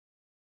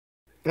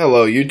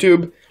Hello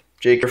YouTube,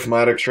 Jake here from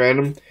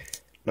Random, and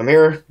I'm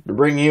here to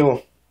bring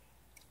you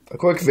a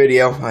quick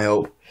video, I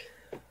hope,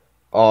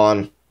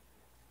 on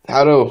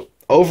how to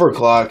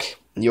overclock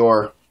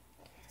your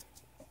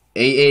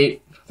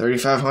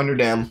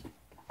A8-3500M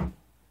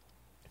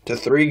to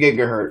 3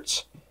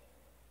 gigahertz.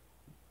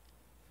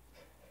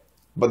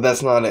 But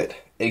that's not it.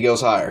 It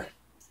goes higher.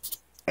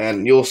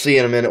 And you'll see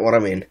in a minute what I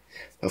mean.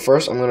 But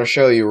first, I'm going to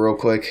show you real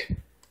quick.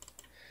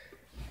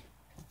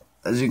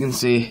 As you can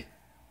see,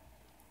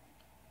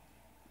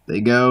 they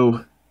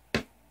go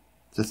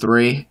to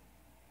 3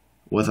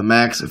 with a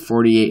max of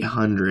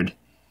 4,800.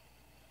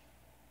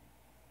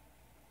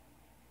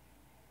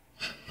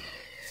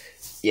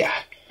 Yeah.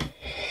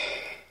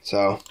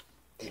 So,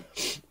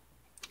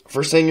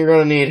 first thing you're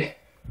going to need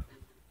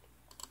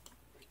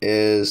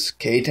is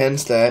K10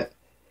 stat.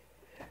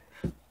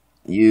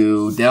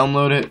 You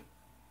download it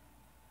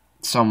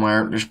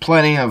somewhere. There's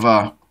plenty of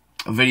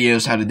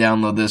videos how to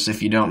download this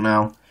if you don't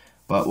know.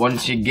 But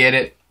once you get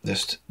it,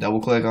 just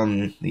double click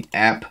on the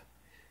app.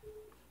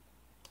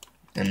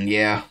 And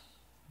yeah,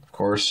 of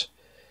course.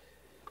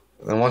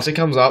 And then once it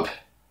comes up,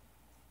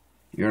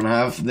 you're going to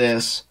have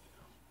this.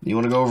 You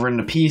want to go over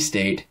into P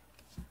state.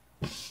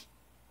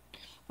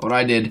 What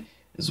I did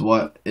is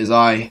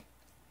I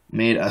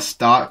made a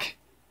stock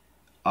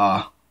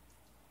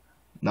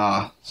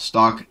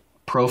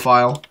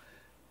profile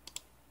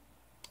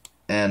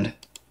and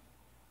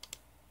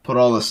put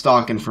all the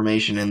stock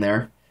information in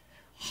there.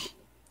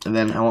 And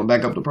then I went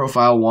back up to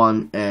profile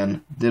 1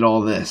 and did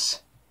all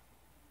this.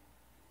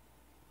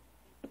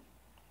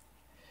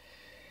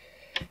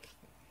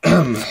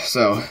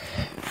 So,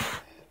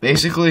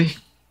 basically,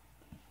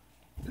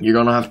 you're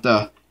going to have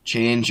to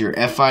change your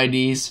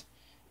FIDs,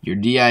 your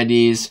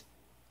DIDs,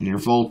 and your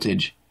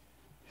voltage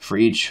for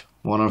each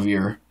one of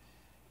your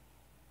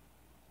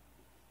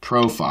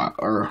profile,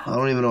 or I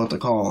don't even know what to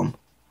call them.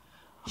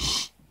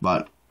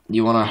 But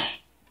you want to,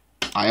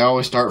 I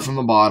always start from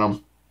the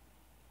bottom.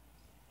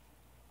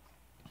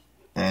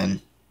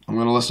 And I'm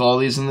going to list all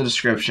these in the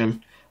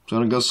description. I'm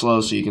going to go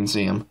slow so you can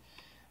see them.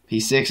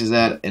 P6 is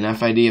at an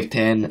FID of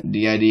 10,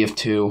 DID of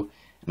 2,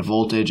 and a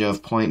voltage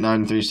of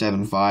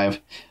 0.9375.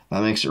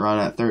 That makes it run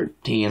at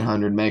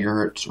 1300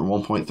 megahertz or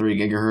 1.3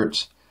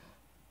 gigahertz.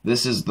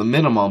 This is the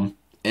minimum,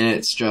 and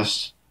it's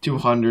just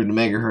 200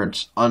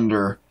 megahertz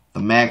under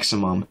the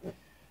maximum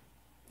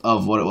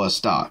of what it was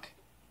stock.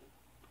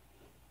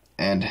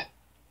 And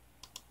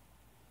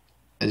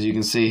as you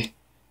can see,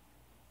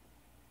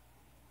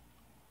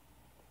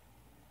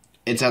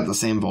 it's at the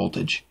same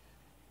voltage.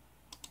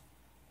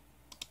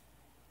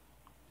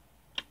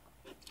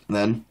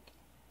 Then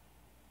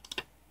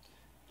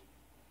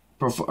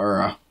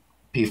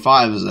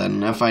P5 is at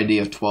an FID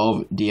of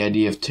 12,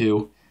 DID of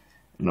 2,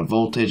 and a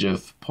voltage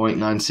of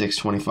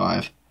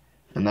 0.9625,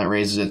 and that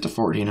raises it to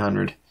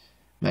 1400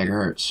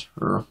 megahertz,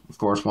 or of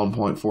course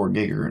 1.4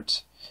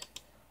 gigahertz.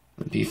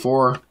 And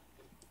P4,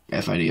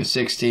 FID of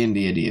 16,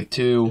 DID of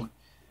 2,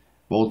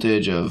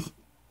 voltage of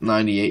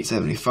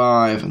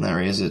 9875, and that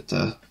raises it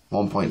to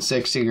 1.6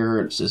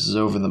 gigahertz. This is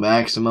over the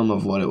maximum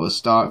of what it was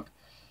stock.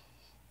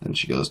 Then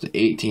she goes to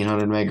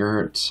 1800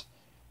 megahertz,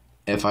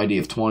 FID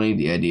of 20,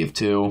 DID of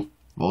 2,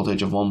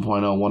 voltage of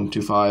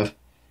 1.0125.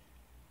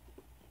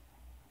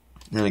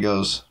 Then it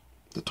goes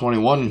to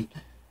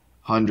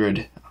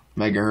 2100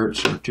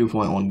 megahertz, or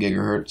 2.1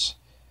 gigahertz.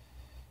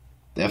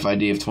 The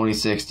FID of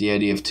 26,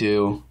 DID of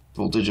 2,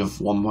 voltage of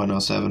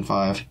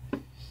 1.075.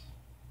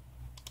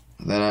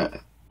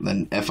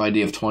 Then FID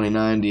of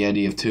 29,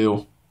 DID of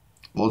 2,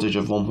 voltage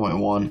of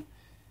 1.1.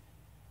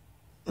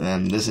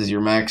 And this is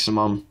your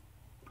maximum.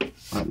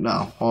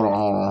 No, hold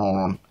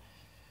on.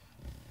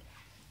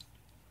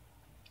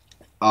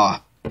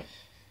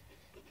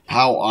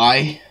 How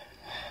I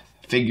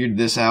figured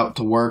this out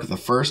to work the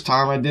first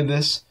time I did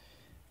this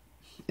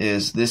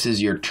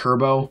is your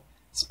turbo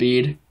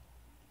speed,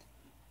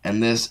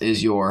 and this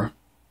is your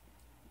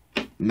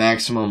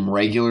maximum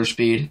regular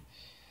speed,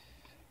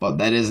 but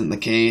that isn't the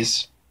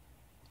case.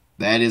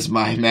 That is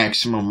my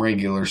maximum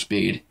regular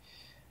speed,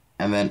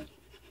 and then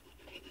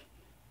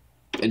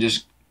it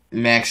just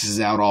maxes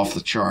out off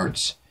the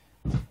charts,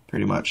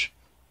 pretty much.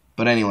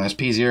 But anyways,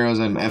 P0 is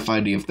an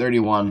FID of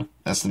 31,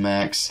 that's the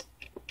max.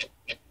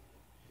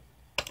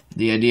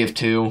 DID of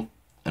 2,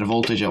 and a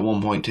voltage at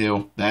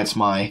 1.2, that's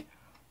my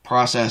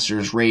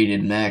processor's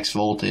rated max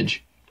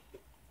voltage.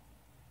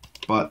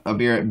 But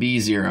up here at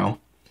B0,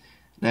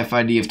 an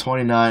FID of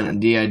 29, and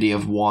DID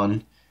of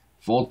 1,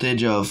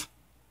 voltage of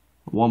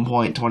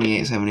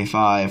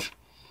 1.2875,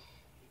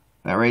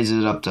 that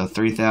raises it up to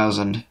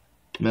 3000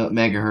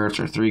 megahertz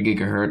or 3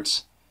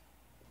 gigahertz,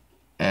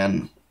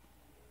 and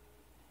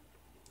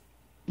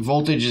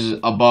voltage is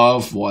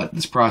above what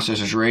this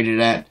processor is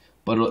rated at,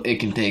 but it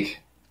can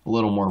take a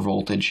little more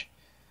voltage.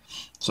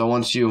 So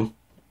once you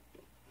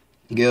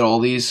get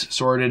all these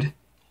sorted,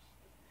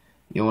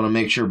 you want to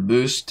make sure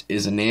boost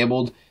is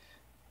enabled.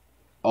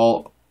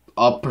 All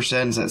up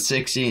percent's at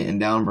 60 and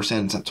down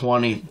percent's at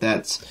 20.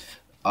 That's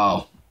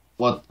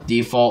what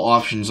default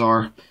options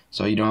are,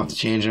 so you don't have to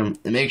change them.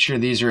 And make sure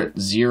these are at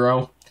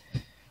 0.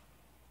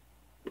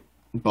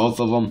 both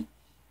of them.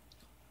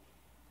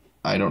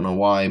 I don't know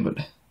why, but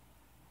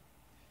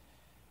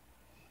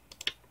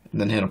and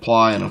then hit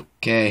apply and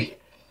OK.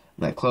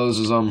 And that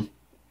closes them.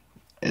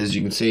 As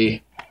you can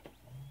see,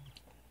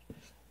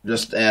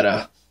 just at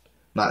a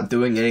not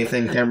doing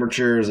anything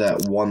temperature is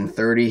at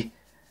 130.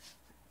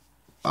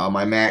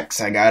 My max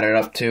I got it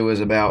up to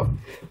is about.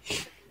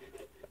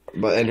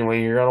 But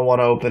anyway, you're gonna want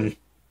to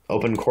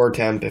open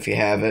CoreTemp if you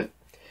have it.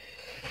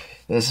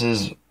 This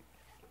is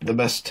the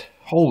best.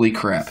 Holy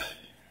crap!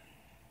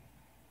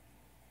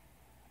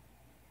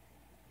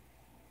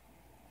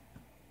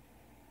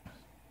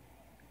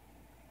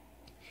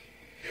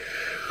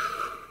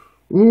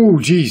 Ooh,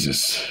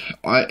 Jesus!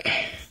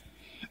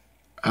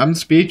 I'm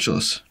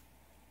speechless.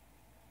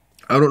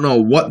 I don't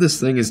know what this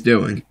thing is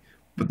doing,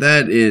 but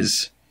that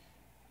is.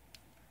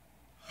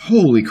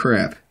 Holy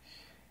crap!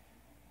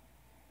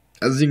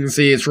 As you can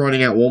see, it's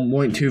running at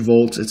 1.2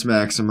 volts, its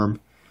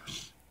maximum.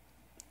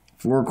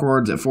 4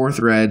 cords at 4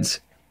 threads,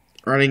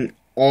 running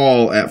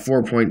all at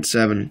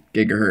 4.7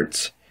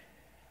 gigahertz.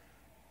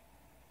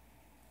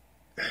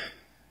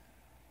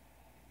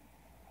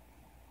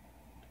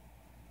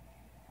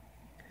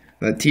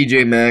 The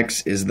TJ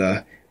Max is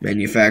the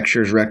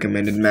manufacturer's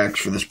recommended max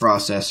for this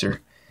processor.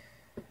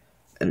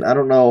 And I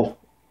don't know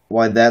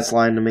why that's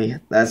lying to me.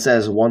 That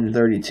says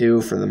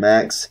 132 for the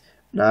max.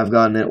 And I've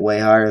gotten it way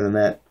higher than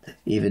that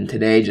even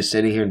today, just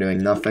sitting here doing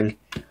nothing.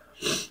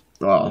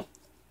 Well,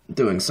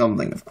 doing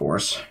something, of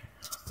course.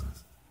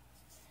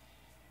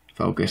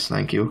 Focus,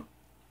 thank you.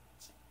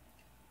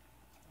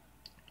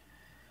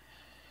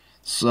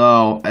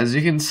 So, as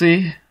you can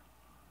see,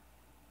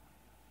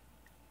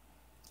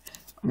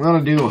 I'm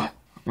gonna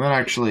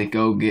actually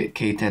go get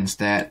K10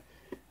 stat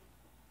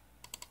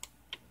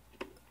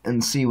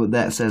and see what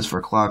that says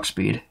for clock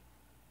speed.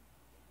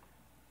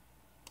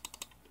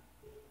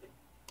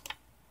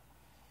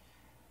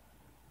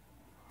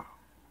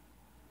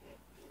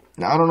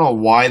 Now, I don't know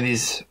why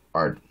these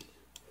are,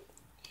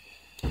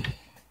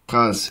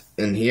 because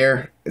in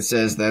here it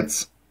says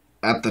that's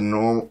at the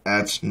normal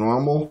at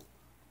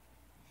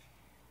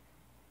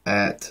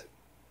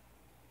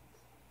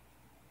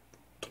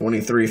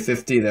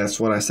 2350. That's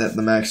what I set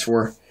the max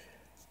for.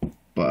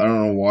 But I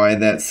don't know why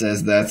that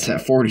says that's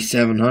at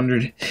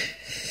 4700.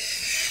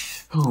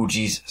 Oh,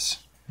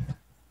 Jesus.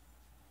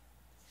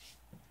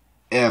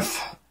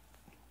 If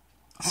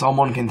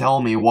someone can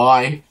tell me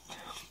why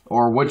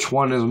or which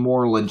one is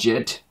more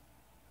legit,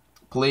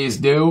 please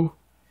do.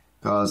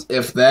 Because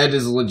if that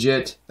is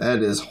legit,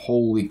 that is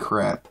holy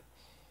crap.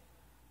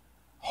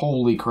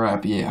 Holy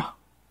crap, yeah.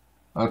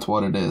 That's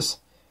what it is.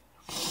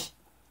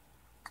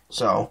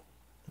 So,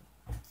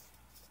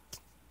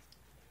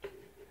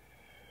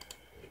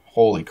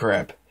 holy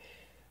crap.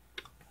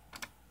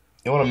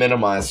 You want to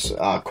minimize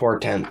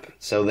CoreTemp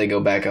so they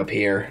go back up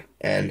here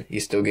and you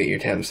still get your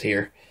temps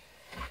here.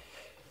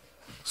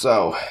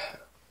 So,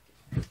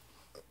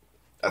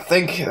 I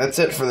think that's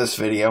it for this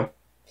video.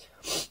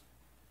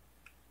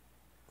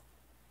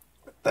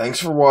 Thanks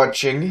for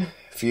watching.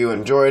 If you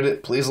enjoyed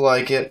it, please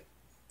like it.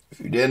 If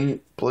you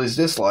didn't, please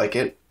dislike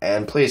it.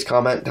 And please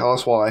comment and tell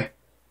us why.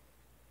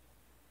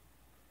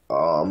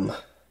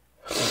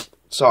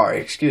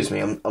 Sorry, excuse me.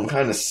 I'm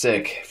kind of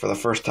sick for the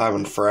first time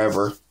in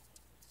forever.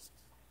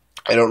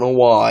 I don't know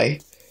why.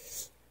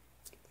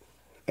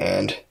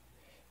 And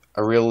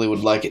I really would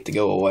like it to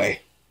go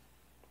away.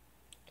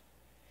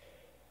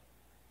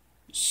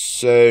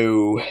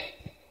 So,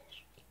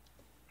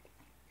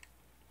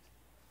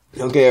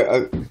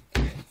 okay,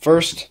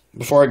 first,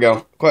 before I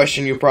go,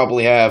 question you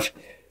probably have: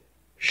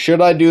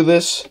 should I do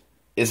this?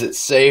 Is it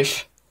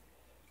safe?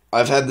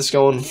 I've had this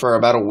going for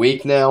about a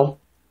week now.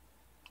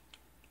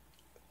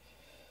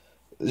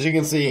 As you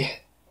can see,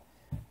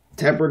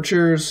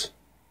 temperatures,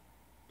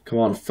 come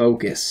on,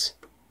 focus.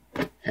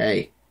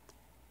 Hey.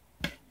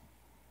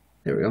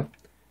 There we go.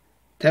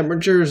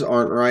 Temperatures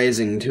aren't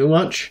rising too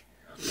much.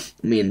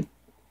 I mean,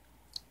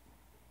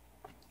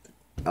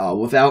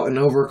 without an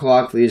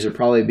overclock, these would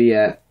probably be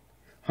at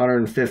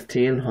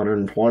 115,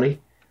 120.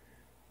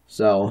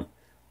 So,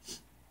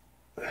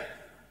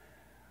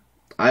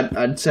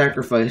 I'd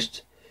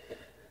sacrificed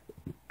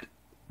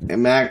a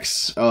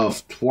max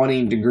of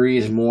 20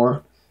 degrees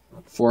more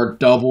for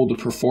doubled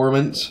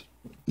performance,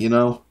 you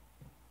know,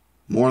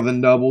 more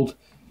than doubled,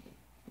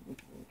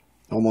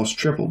 almost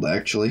tripled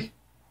actually,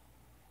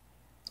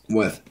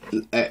 with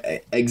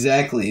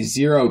exactly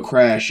 0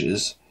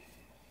 crashes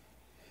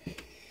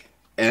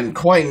and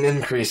quite an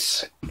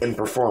increase in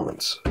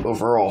performance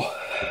overall.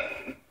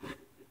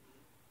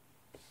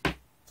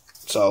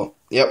 So,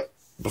 yep,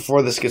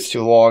 before this gets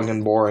too long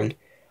and boring,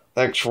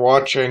 thanks for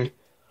watching.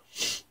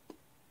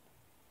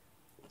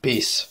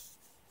 Peace.